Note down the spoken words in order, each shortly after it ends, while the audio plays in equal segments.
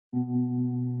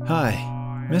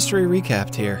Hi, Mystery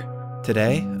Recapped here.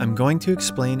 Today, I'm going to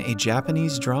explain a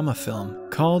Japanese drama film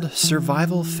called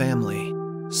Survival Family.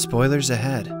 Spoilers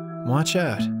ahead. Watch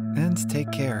out, and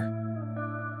take care.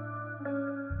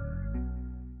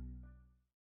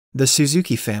 The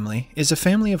Suzuki family is a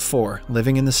family of 4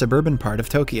 living in the suburban part of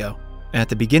Tokyo. At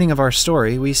the beginning of our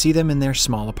story, we see them in their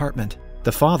small apartment.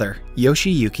 The father,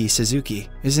 Yoshiyuki Suzuki,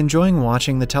 is enjoying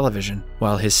watching the television,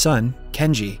 while his son,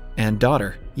 Kenji, and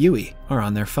daughter, Yui, are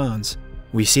on their phones.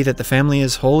 We see that the family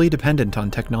is wholly dependent on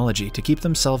technology to keep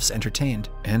themselves entertained,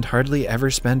 and hardly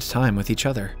ever spend time with each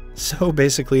other. So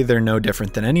basically, they're no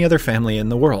different than any other family in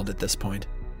the world at this point.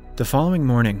 The following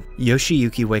morning,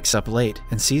 Yoshiyuki wakes up late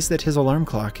and sees that his alarm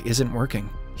clock isn't working.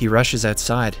 He rushes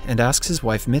outside and asks his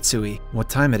wife Mitsui what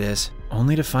time it is,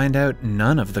 only to find out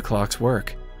none of the clocks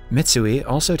work. Mitsui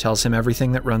also tells him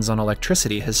everything that runs on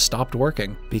electricity has stopped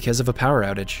working because of a power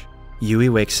outage. Yui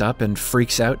wakes up and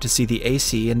freaks out to see the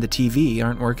AC and the TV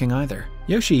aren't working either.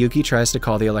 Yoshiyuki tries to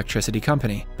call the electricity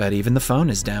company, but even the phone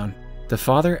is down. The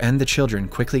father and the children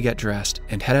quickly get dressed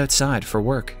and head outside for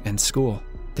work and school.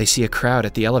 They see a crowd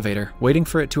at the elevator waiting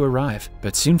for it to arrive,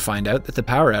 but soon find out that the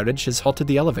power outage has halted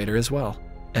the elevator as well.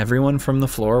 Everyone from the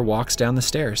floor walks down the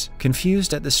stairs,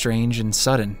 confused at the strange and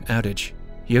sudden outage.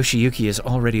 Yoshiyuki is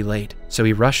already late, so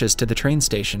he rushes to the train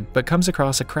station but comes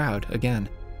across a crowd again.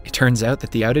 It turns out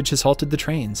that the outage has halted the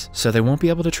trains, so they won't be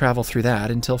able to travel through that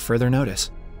until further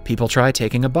notice. People try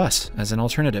taking a bus as an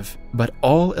alternative, but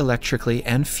all electrically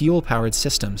and fuel-powered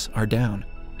systems are down.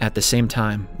 At the same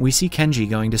time, we see Kenji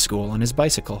going to school on his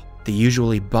bicycle. The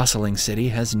usually bustling city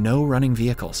has no running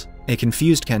vehicles. A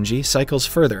confused Kenji cycles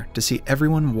further to see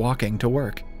everyone walking to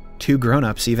work. 2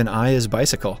 grown-ups even eye his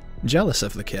bicycle, jealous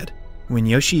of the kid. When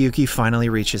Yoshiyuki finally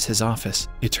reaches his office,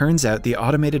 it turns out the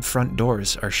automated front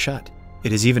doors are shut.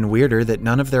 It is even weirder that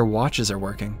none of their watches are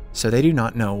working, so they do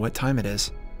not know what time it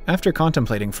is. After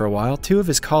contemplating for a while, 2 of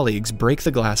his colleagues break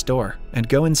the glass door and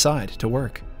go inside to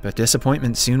work. But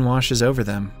disappointment soon washes over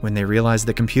them when they realize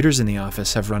the computers in the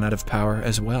office have run out of power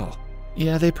as well.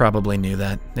 Yeah, they probably knew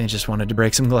that. They just wanted to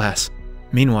break some glass.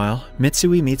 Meanwhile,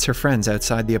 Mitsui meets her friends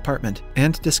outside the apartment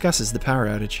and discusses the power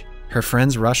outage. Her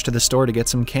friends rush to the store to get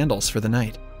some candles for the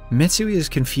night. Mitsui is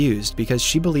confused because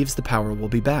she believes the power will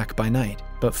be back by night,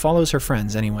 but follows her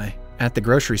friends anyway. At the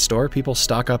grocery store, people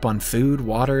stock up on food,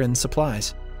 water, and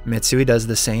supplies. Mitsui does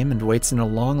the same and waits in a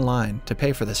long line to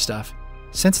pay for the stuff.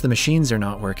 Since the machines are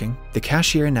not working, the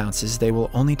cashier announces they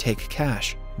will only take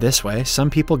cash. This way, some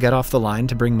people get off the line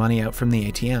to bring money out from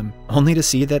the ATM, only to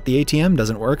see that the ATM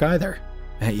doesn't work either.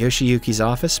 At Yoshiyuki's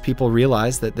office, people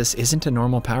realize that this isn't a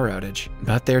normal power outage,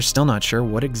 but they're still not sure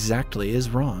what exactly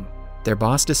is wrong. Their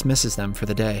boss dismisses them for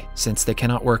the day, since they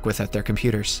cannot work without their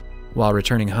computers. While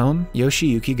returning home,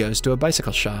 Yoshiyuki goes to a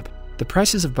bicycle shop. The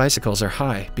prices of bicycles are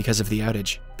high because of the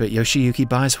outage, but Yoshiyuki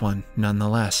buys one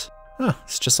nonetheless. Oh,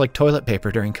 it's just like toilet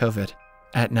paper during COVID.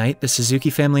 At night, the Suzuki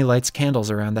family lights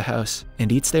candles around the house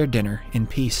and eats their dinner in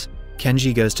peace.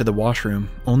 Kenji goes to the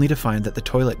washroom, only to find that the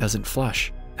toilet doesn't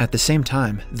flush. At the same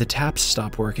time, the taps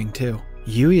stop working too.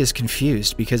 Yui is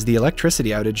confused because the electricity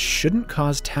outage shouldn't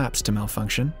cause taps to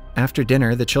malfunction. After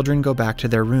dinner, the children go back to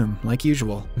their room like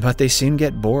usual, but they soon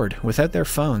get bored without their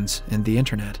phones and the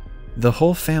internet. The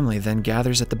whole family then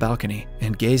gathers at the balcony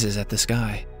and gazes at the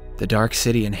sky. The dark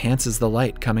city enhances the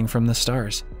light coming from the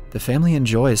stars. The family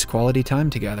enjoys quality time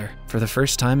together for the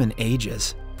first time in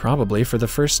ages, probably for the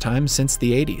first time since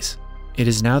the 80s. It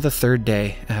is now the 3rd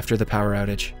day after the power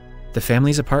outage. The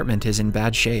family's apartment is in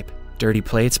bad shape. Dirty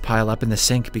plates pile up in the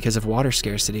sink because of water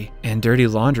scarcity, and dirty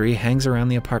laundry hangs around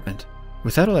the apartment.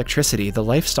 Without electricity, the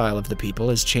lifestyle of the people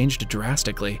has changed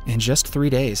drastically in just 3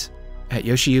 days. At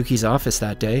Yoshiyuki's office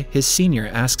that day, his senior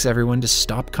asks everyone to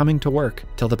stop coming to work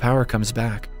till the power comes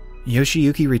back.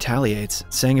 Yoshiyuki retaliates,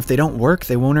 saying if they don't work,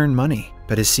 they won't earn money,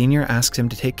 but his senior asks him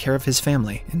to take care of his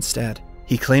family instead.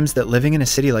 He claims that living in a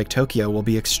city like Tokyo will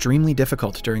be extremely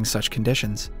difficult during such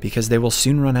conditions, because they will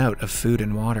soon run out of food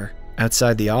and water.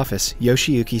 Outside the office,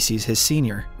 Yoshiyuki sees his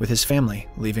senior, with his family,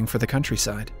 leaving for the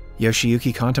countryside.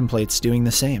 Yoshiyuki contemplates doing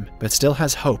the same, but still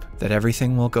has hope that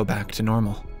everything will go back to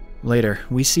normal. Later,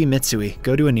 we see Mitsui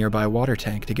go to a nearby water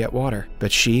tank to get water,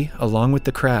 but she, along with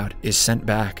the crowd, is sent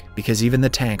back because even the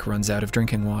tank runs out of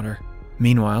drinking water.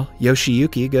 Meanwhile,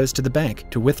 Yoshiyuki goes to the bank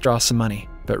to withdraw some money,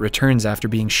 but returns after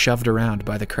being shoved around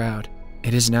by the crowd.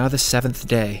 It is now the 7th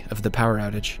day of the power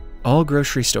outage. All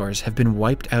grocery stores have been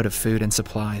wiped out of food and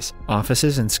supplies,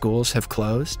 offices and schools have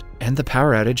closed, and the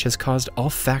power outage has caused all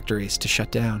factories to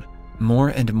shut down. More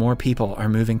and more people are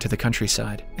moving to the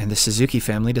countryside, and the Suzuki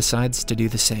family decides to do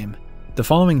the same. The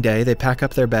following day, they pack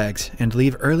up their bags and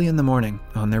leave early in the morning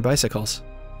on their bicycles.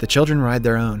 The children ride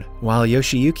their own, while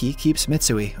Yoshiyuki keeps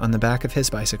Mitsui on the back of his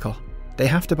bicycle. They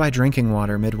have to buy drinking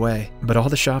water midway, but all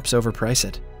the shops overprice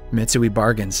it. Mitsui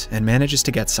bargains and manages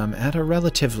to get some at a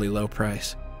relatively low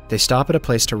price. They stop at a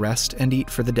place to rest and eat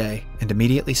for the day and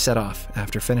immediately set off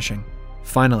after finishing.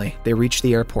 Finally, they reach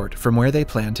the airport from where they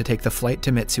plan to take the flight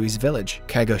to Mitsui's village,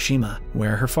 Kagoshima,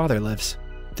 where her father lives.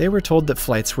 They were told that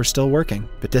flights were still working,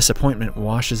 but disappointment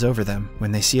washes over them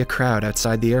when they see a crowd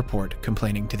outside the airport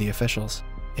complaining to the officials.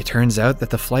 It turns out that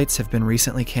the flights have been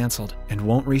recently cancelled and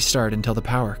won't restart until the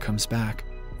power comes back.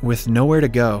 With nowhere to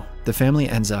go, the family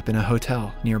ends up in a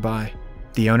hotel nearby.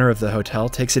 The owner of the hotel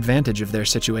takes advantage of their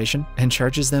situation and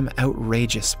charges them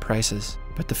outrageous prices,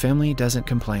 but the family doesn't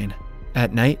complain.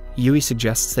 At night, Yui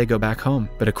suggests they go back home,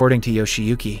 but according to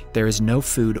Yoshiyuki, there is no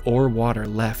food or water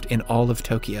left in all of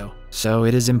Tokyo, so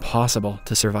it is impossible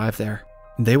to survive there.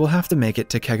 They will have to make it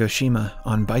to Kagoshima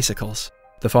on bicycles.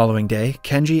 The following day,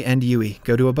 Kenji and Yui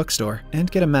go to a bookstore and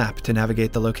get a map to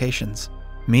navigate the locations.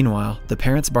 Meanwhile, the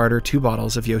parents barter 2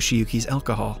 bottles of Yoshiyuki's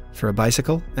alcohol for a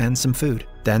bicycle and some food.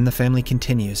 Then the family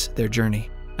continues their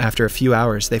journey. After a few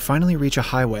hours, they finally reach a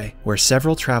highway where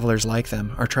several travelers like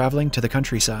them are traveling to the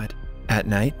countryside. At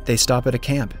night, they stop at a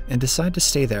camp and decide to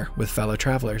stay there with fellow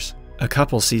travelers. A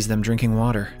couple sees them drinking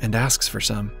water and asks for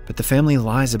some, but the family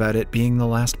lies about it being the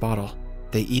last bottle.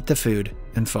 They eat the food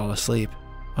and fall asleep.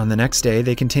 On the next day,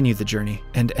 they continue the journey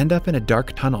and end up in a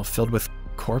dark tunnel filled with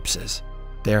corpses.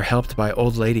 They are helped by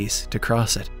old ladies to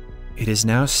cross it. It is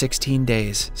now 16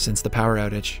 days since the power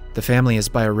outage. The family is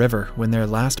by a river when their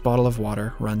last bottle of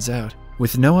water runs out.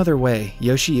 With no other way,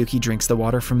 Yoshiyuki drinks the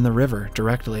water from the river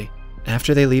directly.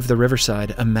 After they leave the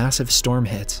riverside, a massive storm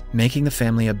hits, making the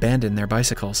family abandon their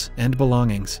bicycles and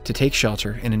belongings to take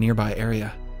shelter in a nearby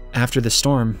area. After the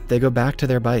storm, they go back to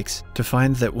their bikes to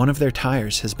find that one of their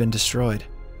tires has been destroyed.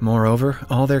 Moreover,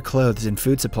 all their clothes and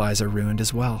food supplies are ruined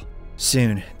as well.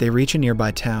 Soon, they reach a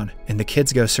nearby town, and the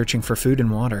kids go searching for food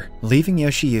and water, leaving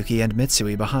Yoshiyuki and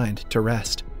Mitsui behind to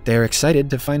rest. They are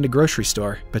excited to find a grocery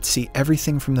store, but see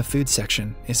everything from the food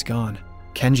section is gone.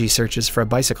 Kenji searches for a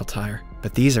bicycle tire,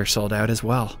 but these are sold out as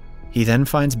well. He then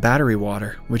finds battery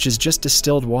water, which is just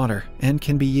distilled water and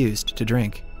can be used to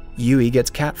drink. Yui gets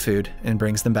cat food and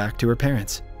brings them back to her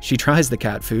parents. She tries the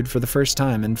cat food for the first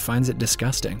time and finds it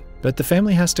disgusting, but the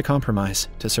family has to compromise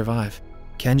to survive.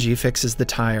 Kenji fixes the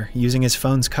tire using his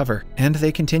phone's cover, and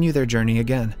they continue their journey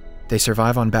again. They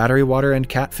survive on battery water and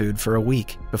cat food for a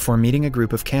week before meeting a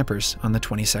group of campers on the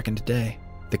 22nd day.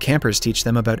 The campers teach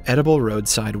them about edible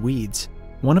roadside weeds.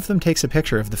 One of them takes a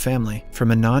picture of the family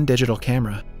from a non-digital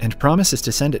camera and promises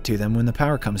to send it to them when the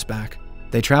power comes back.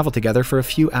 They travel together for a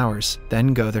few hours,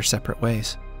 then go their separate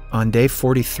ways. On day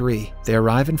 43, they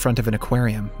arrive in front of an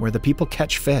aquarium where the people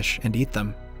catch fish and eat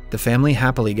them. The family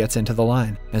happily gets into the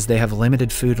line, as they have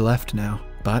limited food left now,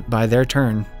 but by their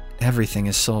turn, everything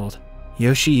is sold.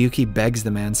 Yoshiyuki begs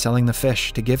the man selling the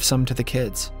fish to give some to the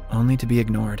kids, only to be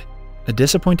ignored. A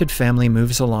disappointed family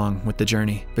moves along with the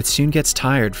journey, but soon gets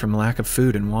tired from lack of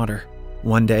food and water.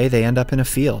 One day they end up in a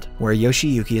field where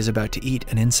Yoshiyuki is about to eat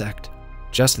an insect.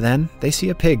 Just then, they see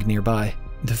a pig nearby.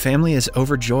 The family is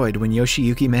overjoyed when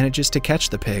Yoshiyuki manages to catch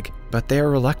the pig, but they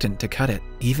are reluctant to cut it,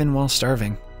 even while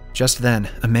starving. Just then,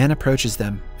 a man approaches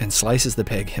them and slices the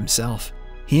pig himself.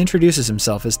 He introduces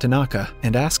himself as Tanaka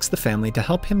and asks the family to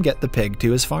help him get the pig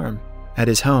to his farm. At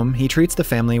his home, he treats the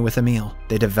family with a meal.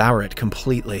 They devour it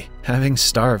completely, having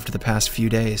starved the past few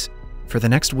days. For the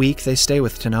next week, they stay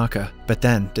with Tanaka, but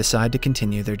then decide to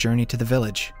continue their journey to the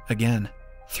village again.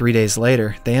 3 days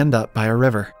later, they end up by a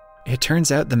river. It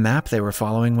turns out the map they were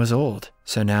following was old,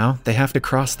 so now they have to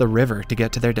cross the river to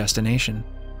get to their destination.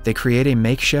 They create a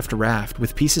makeshift raft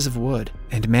with pieces of wood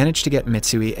and manage to get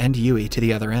Mitsui and Yui to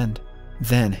the other end.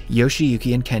 Then,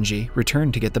 Yoshiyuki and Kenji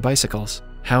return to get the bicycles.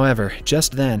 However,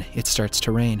 just then, it starts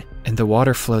to rain, and the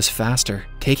water flows faster,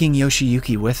 taking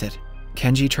Yoshiyuki with it.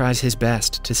 Kenji tries his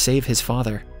best to save his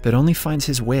father, but only finds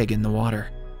his wig in the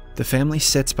water. The family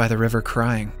sits by the river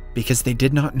crying, because they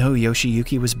did not know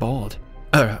Yoshiyuki was bald.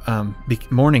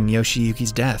 Mourning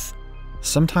Yoshiyuki's death.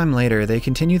 Sometime later, they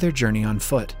continue their journey on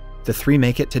foot. The 3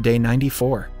 make it to day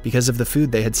 94 because of the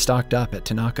food they had stocked up at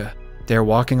Tanaka. They are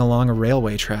walking along a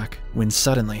railway track when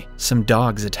suddenly, some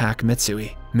dogs attack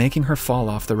Mitsui, making her fall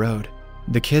off the road.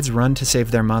 The kids run to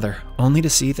save their mother, only to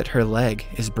see that her leg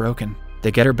is broken.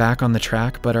 They get her back on the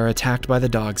track but are attacked by the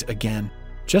dogs again.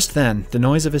 Just then, the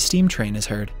noise of a steam train is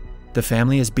heard. The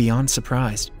family is beyond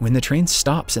surprised when the train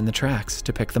stops in the tracks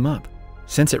to pick them up.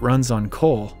 Since it runs on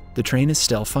coal, the train is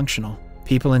still functional.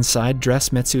 People inside dress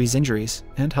Mitsui's injuries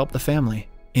and help the family.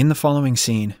 In the following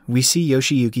scene, we see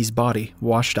Yoshiyuki's body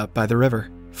washed up by the river.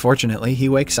 Fortunately, he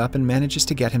wakes up and manages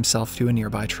to get himself to a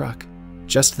nearby truck.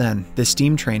 Just then, the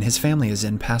steam train his family is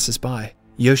in passes by.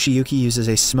 Yoshiyuki uses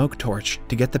a smoke torch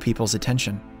to get the people's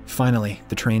attention. Finally,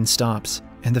 the train stops,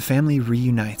 and the family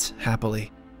reunites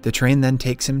happily. The train then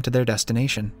takes him to their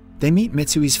destination. They meet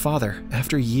Mitsui's father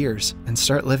after years and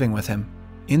start living with him.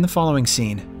 In the following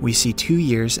scene, we see 2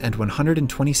 years and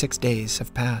 126 days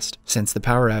have passed since the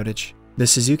power outage. The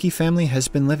Suzuki family has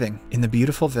been living in the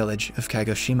beautiful village of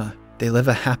Kagoshima. They live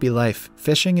a happy life,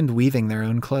 fishing and weaving their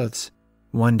own clothes.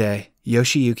 One day,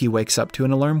 Yoshiyuki wakes up to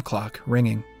an alarm clock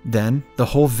ringing. Then, the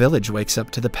whole village wakes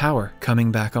up to the power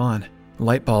coming back on.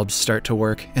 Light bulbs start to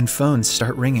work and phones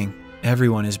start ringing.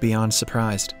 Everyone is beyond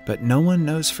surprised, but no one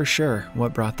knows for sure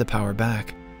what brought the power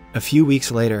back. A few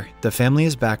weeks later, the family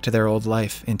is back to their old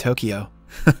life in Tokyo.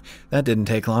 That didn't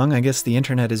take long. I guess the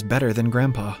internet is better than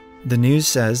Grandpa. The news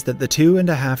says that the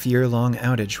 2.5-year-long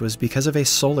outage was because of a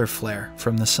solar flare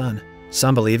from the sun.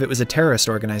 Some believe it was a terrorist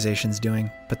organization's doing,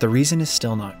 but the reason is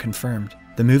still not confirmed.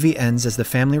 The movie ends as the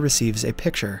family receives a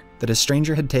picture that a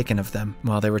stranger had taken of them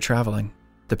while they were traveling.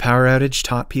 The power outage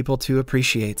taught people to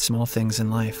appreciate small things in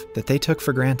life that they took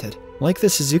for granted. Like the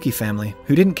Suzuki family,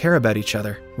 who didn't care about each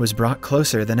other, was brought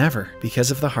closer than ever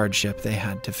because of the hardship they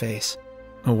had to face.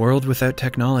 A world without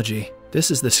technology.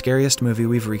 This is the scariest movie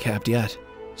we've recapped yet.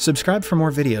 Subscribe for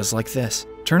more videos like this,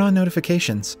 turn on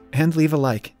notifications, and leave a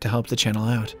like to help the channel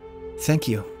out. Thank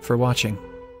you for watching.